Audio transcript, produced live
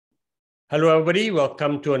Hello, everybody.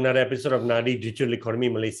 Welcome to another episode of Nadi Digital Economy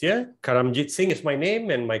Malaysia. Karamjit Singh is my name,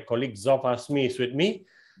 and my colleague Zof Asmi is with me.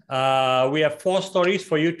 We have 4 stories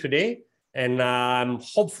for you today, and I'm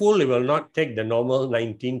hopeful it will not take the normal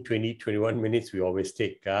 19, 20, 21 minutes we always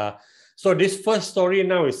take. So this first story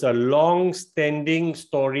now is a long-standing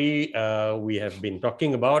story we have been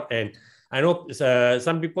talking about, and I know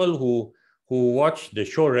some people who watch the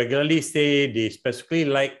show regularly say they specifically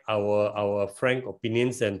like our frank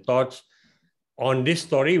opinions and thoughts on this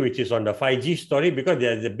story, which is on the 5G story, because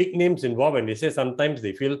there's the big names involved, and they say sometimes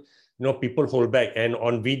they feel people hold back. And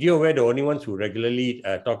on video, we're the only ones who regularly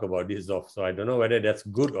talk about this off. So I don't know whether that's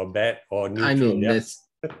good or bad or neutral. I know that's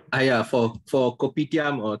for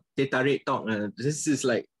kopitiam or teh tarik talk. This is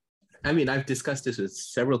like, I mean, I've discussed this with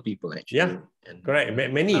several people actually. Yeah, and, correct.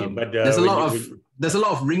 Many, but there's a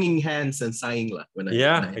lot of wringing hands and sighing when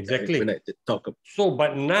I talk. So,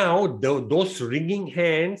 but now those wringing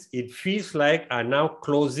hands, it feels like are now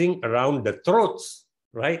closing around the throats,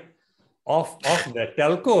 right, of the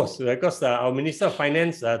telcos, because our Minister of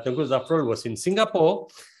Finance, Tengku Zafrul, was in Singapore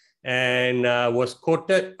and was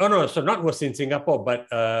quoted. Oh no, so not was in Singapore, but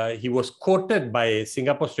he was quoted by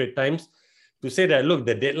Singapore Straits Times to say that, look,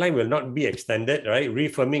 the deadline will not be extended, right?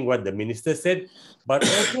 Reaffirming what the minister said, but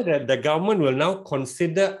also that the government will now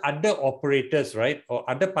consider other operators, right? Or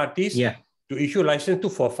other parties to issue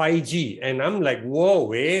license for 5G. And I'm like, whoa,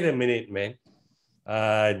 wait a minute, man.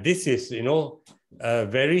 This is, a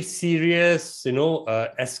very serious,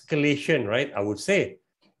 escalation, right? I would say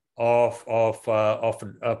of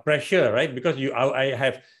pressure, right? Because I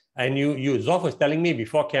have, and you Zof was telling me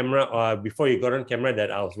before you got on camera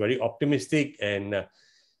that I was very optimistic, and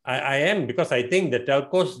I am, because I think the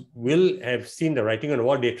telcos will have seen the writing on the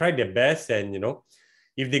wall. They tried their best, and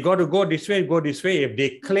if they got to go this way, go this way. If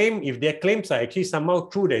their claims are actually somehow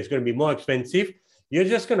true that it's going to be more expensive, you're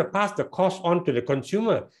just going to pass the cost on to the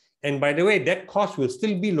consumer. And by the way, that cost will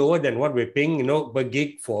still be lower than what we're paying, per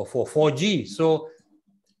gig for 4G. So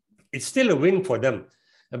it's still a win for them.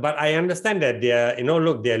 But I understand that they are,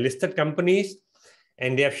 they are listed companies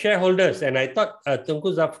and they have shareholders. And I thought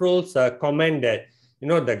Tengku Zafrul's comment that,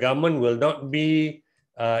 the government will not be,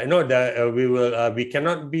 we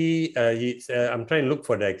cannot be, I'm trying to look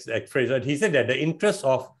for the exact phrase. He said that the interests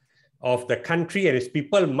of the country and its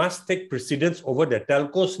people must take precedence over the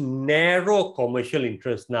telco's narrow commercial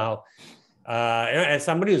interests. Now, as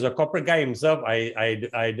somebody who's a corporate guy himself,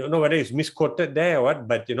 I don't know whether it's misquoted there or what,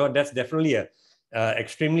 but that's definitely a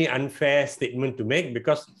extremely unfair statement to make,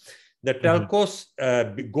 because the telcos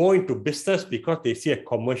go into business because they see a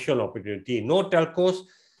commercial opportunity. No telcos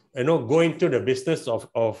go into the business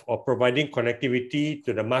of providing connectivity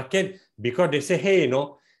to the market because they say, hey,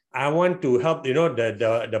 I want to help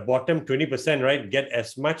the bottom 20%, right, get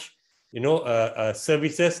as much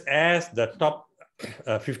services as the top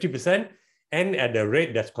 50% and at the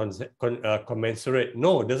rate that's commensurate.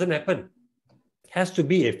 No, it doesn't happen. Has to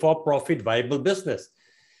be a for-profit viable business.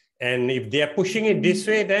 And if they are pushing it this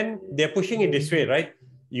way, then they're pushing it this way, right?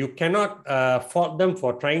 You cannot fault them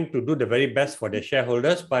for trying to do the very best for their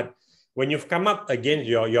shareholders. But when you've come up against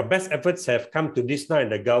your best efforts have come to this now,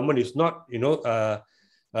 and the government is not,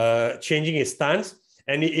 changing its stance.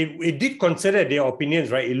 And it did consider their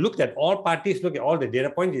opinions, right? It looked at all parties, looked at all the data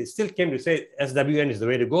points. It still came to say SWN is the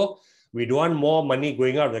way to go. We don't want more money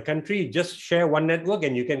going out of the country. Just share one network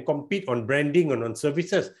and you can compete on branding and on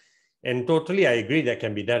services. And totally, I agree that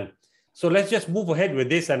can be done. So let's just move ahead with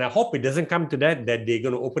this. And I hope it doesn't come to that they're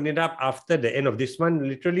going to open it up after the end of this month,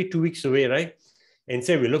 literally 2 weeks away, right? And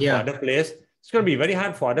say we look for other players. It's going to be very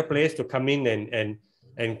hard for other players to come in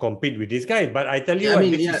and compete with these guys. But I tell you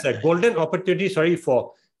this is a golden opportunity,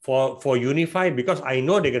 for Unify, because I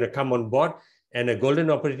know they're going to come on board. And a golden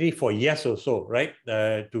opportunity for Yes also, right?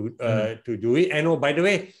 To do it. And by the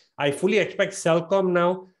way, I fully expect Celcom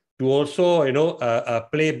now to also,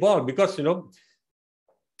 play ball, because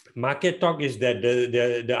market talk is that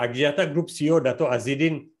the Axiata Group CEO Dato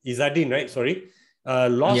Izzadin, right? Sorry,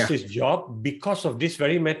 lost his job because of this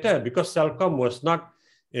very matter, because Celcom was not,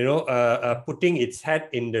 putting its head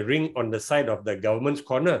in the ring on the side of the government's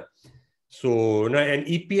corner. So, and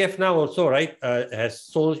EPF now also, right, has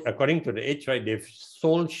sold, according to the Edge, right, they've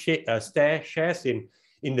sold shares in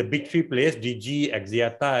the big 3 players, DG,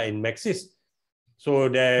 Axiata, and Maxis. So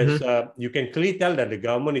there's, you can clearly tell that the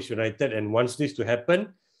government is united and wants this to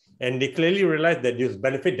happen. And they clearly realize that this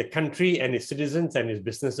benefit the country and its citizens and its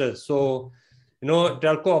businesses. So,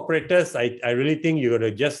 telco operators, I really think you're going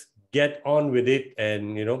to just get on with it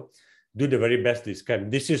and, do the very best this time.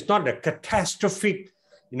 This is not a catastrophic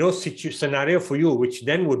scenario for you, which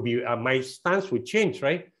then would be my stance would change,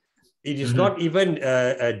 right? It is not even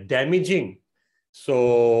damaging.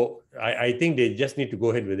 So I think they just need to go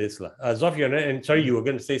ahead with this. Zof, and sorry, you were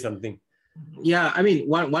going to say something. Yeah, I mean,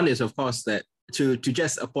 one is, of course, that to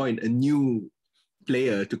just appoint a new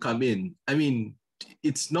player to come in. I mean,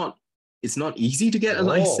 it's not easy to get a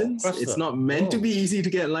license. It's not meant to be easy to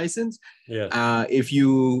get a license. Yes. If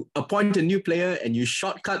you appoint a new player and you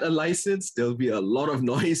shortcut a license, there'll be a lot of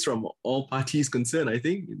noise from all parties concerned. I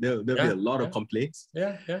think there'll be a lot of complaints.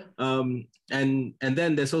 Yeah. And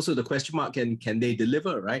then there's also the question mark: can they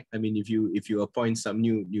deliver? Right? I mean, if you appoint some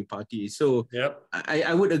new party, so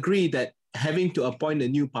I would agree that having to appoint a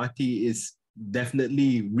new party is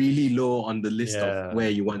definitely really low on the list of where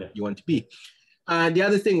you want to be. The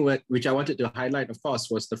other thing which I wanted to highlight, of course,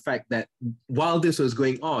 was the fact that while this was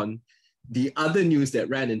going on, the other news that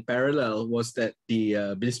ran in parallel was that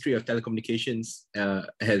the Ministry of Telecommunications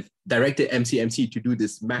had directed MCMC to do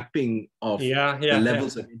this mapping of the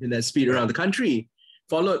levels of internet speed around the country,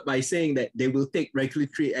 followed by saying that they will take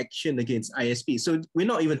regulatory action against ISP. So we're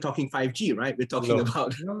not even talking 5G, right? We're talking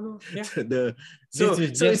about So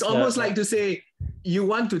it's almost like to say, you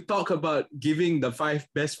want to talk about giving the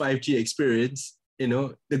best 5G experience,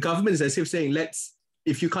 the government is as if saying,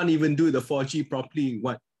 if you can't even do the 4G properly,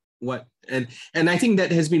 what? And I think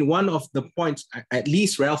that has been one of the points, at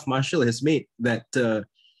least Ralph Marshall has made, that the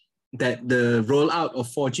rollout of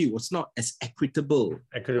 4G was not as equitable.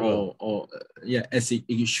 As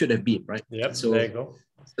it should have been, right? Yep, there you go.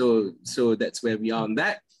 So that's where we are on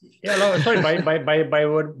that. Yeah, no, sorry.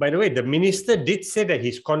 By the way, the minister did say that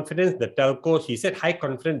he's confident the telcos. He said high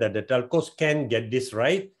confidence that the telcos can get this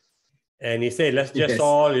right, and he said let's just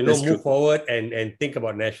all move forward and think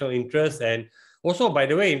about national interest. And also, by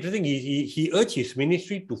the way, interesting. He urged his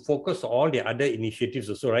ministry to focus on all the other initiatives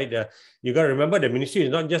also, right? You got to remember the ministry is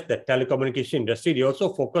not just the telecommunication industry. They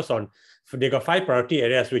also focus on. They got 5 priority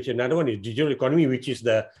areas, which another one is digital economy, which is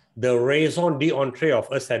the raison d'entrée of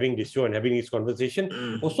us having this show and having this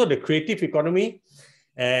conversation. Also the creative economy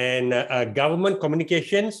and government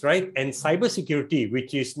communications, right? And cybersecurity,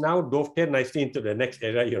 which is now dovetailed nicely into the next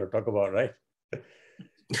area you're talk about, right?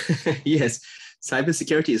 Yes,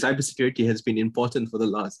 cybersecurity has been important for the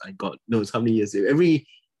last, God knows how many years.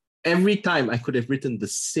 Every time I could have written the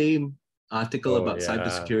same article about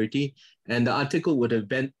cybersecurity, and the article would have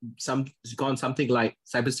gone something like,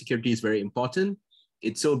 cybersecurity is very important.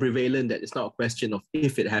 It's so prevalent that it's not a question of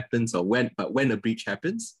if it happens or when, but when a breach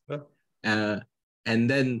happens. And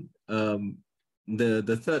then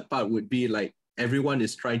the third part would be like, everyone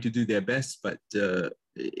is trying to do their best, but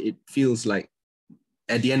it feels like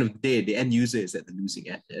at the end of the day, the end user is at the losing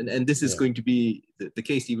end. And this is going to be the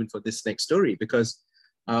case even for this next story, because,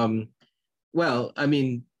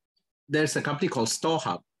 there's a company called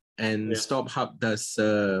StoreHub, and StoreHub does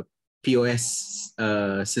POS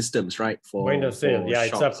systems, right? Point of sale.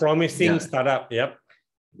 It's a promising startup. Yep.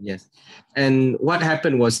 Yes. And what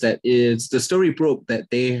happened was that the story broke that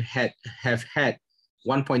they have had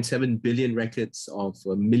 1.7 billion records of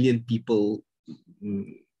 1 million people.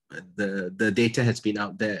 The data has been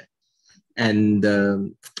out there. And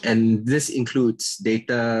this includes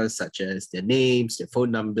data such as their names, their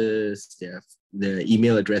phone numbers, their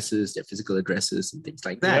email addresses, their physical addresses, and things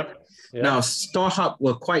like that. Yep. Now, StoreHub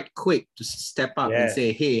were quite quick to step up and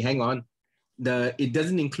say, hey, hang on. It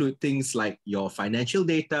doesn't include things like your financial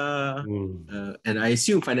data. And I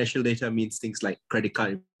assume financial data means things like credit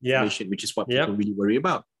card information, which is what people really worry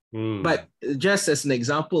about. But just as an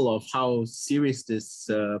example of how serious this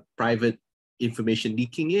private information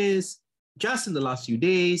leaking is, just in the last few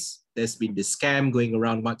days, there's been this scam going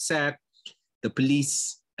around WhatsApp. The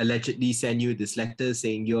police allegedly send you this letter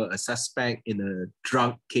saying you're a suspect in a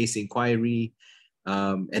drug case inquiry.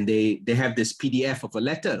 And they have this PDF of a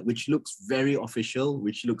letter, which looks very official,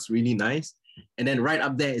 which looks really nice. And then right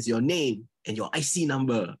up there is your name and your IC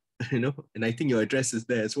number, and I think your address is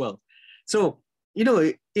there as well. So,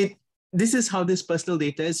 this is how this personal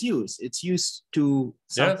data is used. It's used to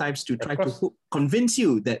sometimes to try to convince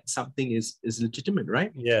you that something is legitimate,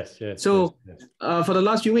 right? Yes. So for the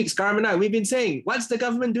last few weeks, Karam and I, we've been saying, what's the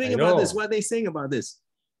government doing about this? What are they saying about this?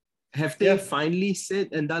 Have they finally said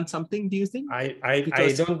and done something, do you think? I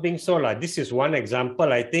don't think so. This is one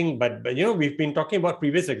example, I think. But we've been talking about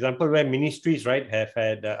previous example where ministries, right, have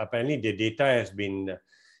had apparently the data has been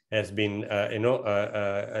their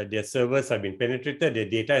servers have been penetrated, their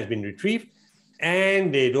data has been retrieved,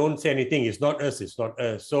 and they don't say anything. It's not us.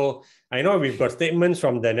 So I know we've got statements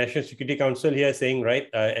from the National Security Council here saying, right,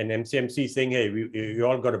 and MCMC saying, hey, you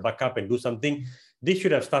all got to back up and do something. This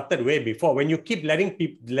should have started way before. When you keep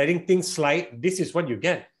letting things slide, this is what you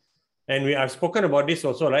get. And I've spoken about this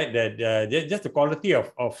also, right? That just the quality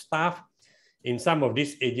of staff in some of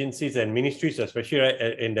these agencies and ministries, especially right,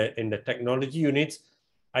 in the technology units,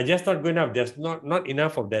 are just not good enough. There's not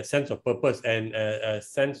enough of that sense of purpose and a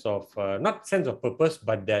sense of not sense of purpose,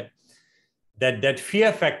 but that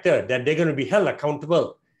fear factor that they're going to be held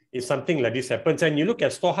accountable if something like this happens. And you look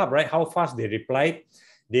at StoreHub, right? How fast they replied.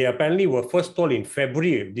 They apparently were first told in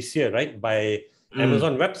February of this year, right, by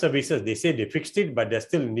Amazon Web Services. They say they fixed it, but there's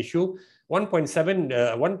still an issue.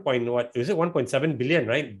 1.7 billion,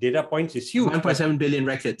 right? Data points is huge. 1.7 billion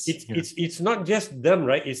records. It's not just them,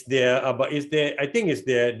 right? It's their I think it's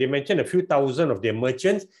their, they mentioned a few thousand of their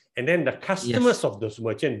merchants, and then the customers of those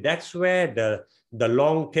merchants. That's where the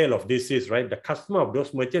long tail of this is, right? The customer of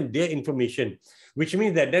those merchants, their information, which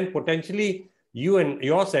means that then potentially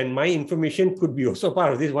yours and my information could be also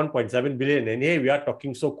part of this 1.7 billion. And hey, we are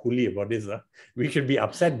talking so coolly about this. We should be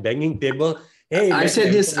upset, banging table. Hey, I've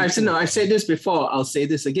said this before. I'll say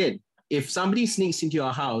this again. If somebody sneaks into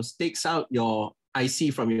your house, takes out your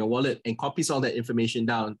IC from your wallet and copies all that information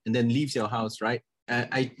down and then leaves your house, right?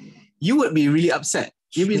 You would be really upset.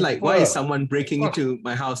 You'd be like, why is someone breaking into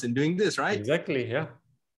my house and doing this, right? Exactly, yeah.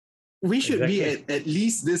 We should be at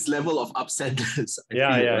least this level of upsetness.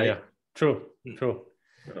 Yeah. True.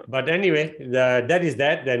 But anyway, that is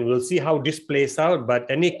that. Then we'll see how this plays out. But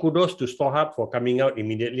any kudos to StoreHub for coming out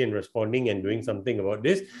immediately and responding and doing something about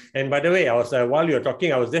this. And by the way, I was while you were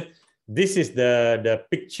talking, I was there. This is the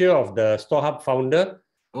picture of the StoreHub founder,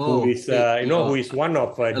 who is who is one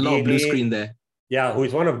of a lot of blue screen there. Yeah, who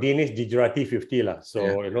is one of DNA's Gujarati 50 lah.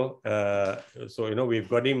 So we've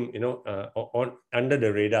got him on under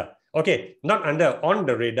the radar. Okay, not under, on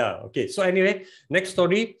the radar. Okay, so anyway, next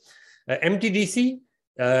story, MTDC.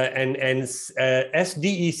 And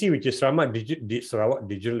SDEC, which is Sarawak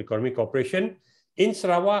Digital Economy Corporation, in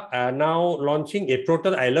Sarawak are now launching a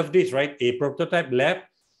prototype. I love this, right? A prototype lab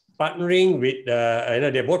partnering with,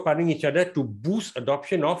 they're both partnering each other to boost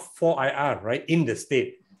adoption of 4IR, right, in the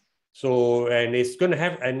state. So, and it's going to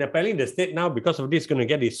have, and apparently the state now, because of this, is going to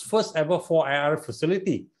get its first ever 4IR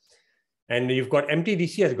facility. And you've got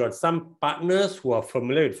MTDC has got some partners who are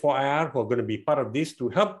familiar with 4IR who are going to be part of this to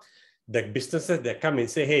help the businesses that come and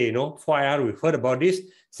say, hey, 4IR, we've heard about this.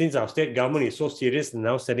 Since our state government is so serious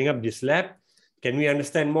now setting up this lab, can we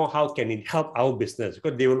understand more? How can it help our business?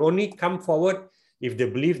 Because they will only come forward if they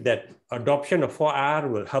believe that adoption of 4IR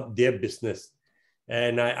will help their business.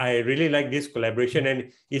 And I really like this collaboration.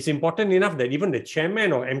 And it's important enough that even the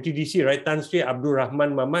chairman of MTDC, right, Tan Sri Abdul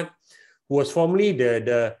Rahman Mahmad, who was formerly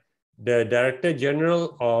the Director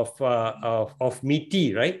General of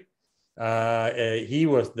MITI, right? He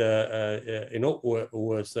was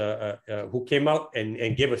who came out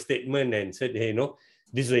and gave a statement and said, hey,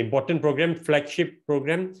 this is an important program, flagship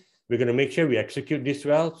program. We're going to make sure we execute this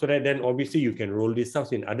well so that then obviously you can roll this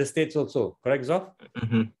out in other states also. Correct, Zoff?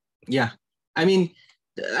 Mm-hmm. Yeah. I mean,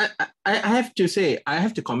 I have to say, I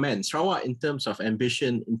have to commend Sarawak in terms of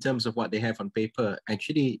ambition, in terms of what they have on paper.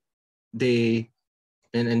 Actually,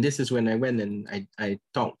 and this is when I went and I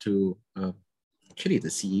talked to actually the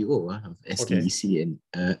CEO of SDEC,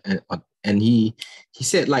 and he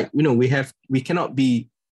said, like, we cannot be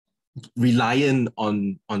reliant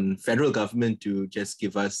on federal government to just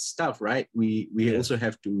give us stuff, right? We also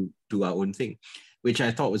have to do our own thing, which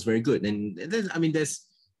I thought was very good. And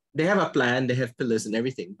they have a plan, they have pillars and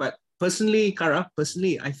everything. But personally,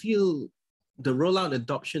 I feel the rollout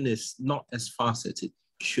adoption is not as fast as it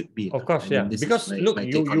should be. Of course, because look,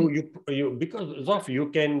 because Zoff, you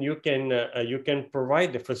can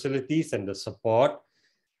provide the facilities and the support,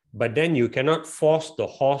 but then you cannot force the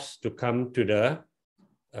horse to come to the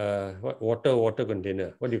water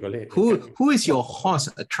container. What do you call it? Who is your horse,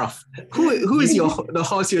 Truff? Who is the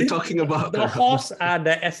horse you're talking about? The horse are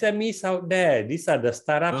the SMEs out there. These are the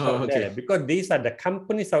startups out there, because these are the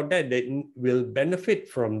companies out there that will benefit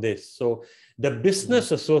from this. So the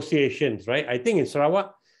business associations, right? I think in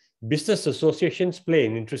Sarawak, business associations play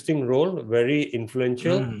an interesting role, very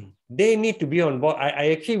influential. They need to be on board.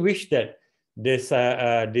 I actually wish that this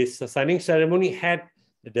signing ceremony had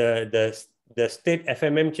the state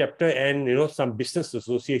FMM chapter and some business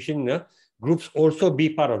association groups also be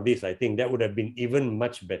part of this. I think that would have been even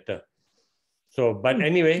much better. So, but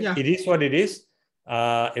anyway, It is what it is.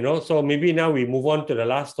 So maybe now we move on to the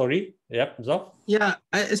last story. Yep, Zoff? Yeah,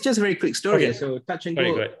 it's just a very quick story. Okay. So Touch and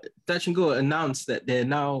Go announced that they're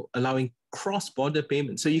now allowing cross-border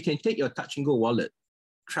payments. So you can take your Touch and Go wallet,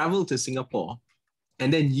 travel to Singapore,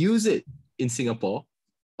 and then use it in Singapore,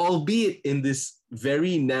 albeit in this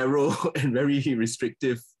very narrow and very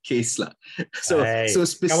restrictive case. So Hey,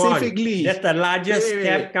 specifically, that's the largest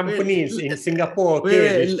cab companies in Singapore.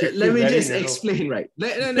 Okay, let me just explain, right?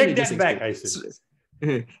 Let me just explain. Back, I said. So,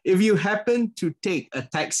 if you happen to take a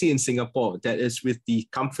taxi in Singapore that is with the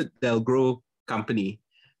Comfort Delgro company,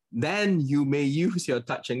 then you may use your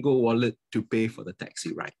Touch and Go wallet to pay for the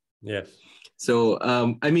taxi ride. Yes. So,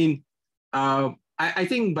 I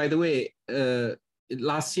think, by the way,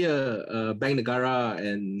 last year, Bank Negara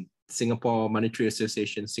and Singapore Monetary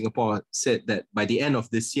Association, Singapore said that by the end of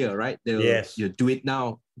this year, right, they'll do it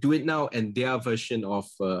now, and their version of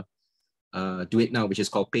Do It Now, which is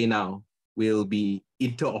called Pay Now, will be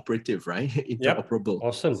interoperative, right? Interoperable. Yep.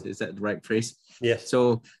 Awesome. Is that the right phrase? Yes.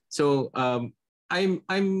 So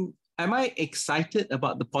am I excited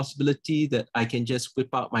about the possibility that I can just whip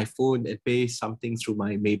out my phone and pay something through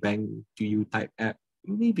my Maybank to you type app?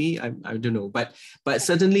 Maybe, I don't know, but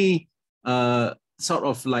certainly sort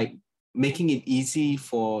of like making it easy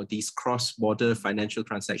for these cross-border financial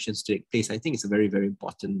transactions to take place. I think it's a very, very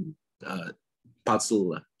important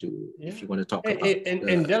puzzle if you want to talk about.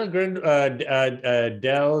 And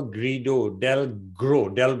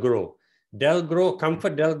Delgro,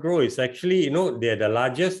 Comfort Delgro is actually, they're the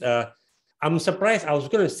largest. I'm surprised. I was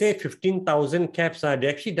going to say 15,000 cabs. They're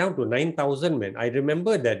actually down to 9,000, man. I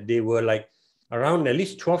remember that they were like around at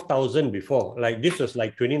least 12,000 before. Like this was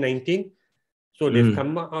like 2019. So they've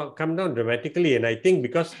come down dramatically. And I think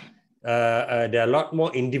because there are a lot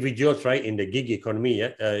more individuals, right, in the gig economy.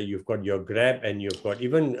 You've got your Grab and you've got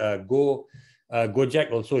even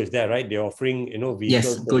Gojek also is there, right? They're offering, vehicles.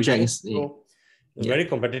 Yes, Gojek is very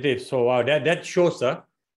competitive. So wow, that shows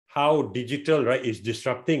how digital, right, is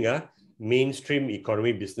disrupting mainstream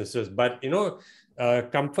economy businesses. But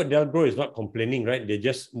Comfort Delgro is not complaining, right? They're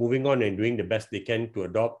just moving on and doing the best they can to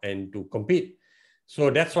adopt and to compete. So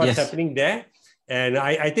that's what's happening there. And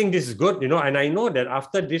I think this is good, and I know that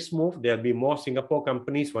after this move, there'll be more Singapore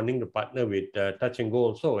companies wanting to partner with Touch and Go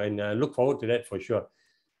also, and look forward to that for sure.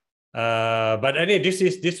 But anyway, this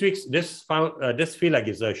feel like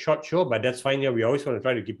it's a short show, but that's fine. Yeah, we always want to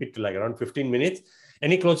try to keep it to like around 15 minutes.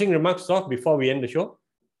 Any closing remarks, Sof, before we end the show?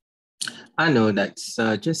 I know that's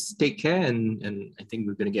just take care, and I think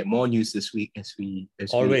we're going to get more news this week as we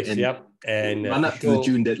and run up to the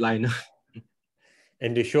June deadline.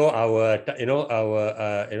 And to show our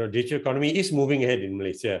digital economy is moving ahead in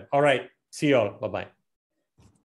Malaysia. All right, see you all. Bye bye.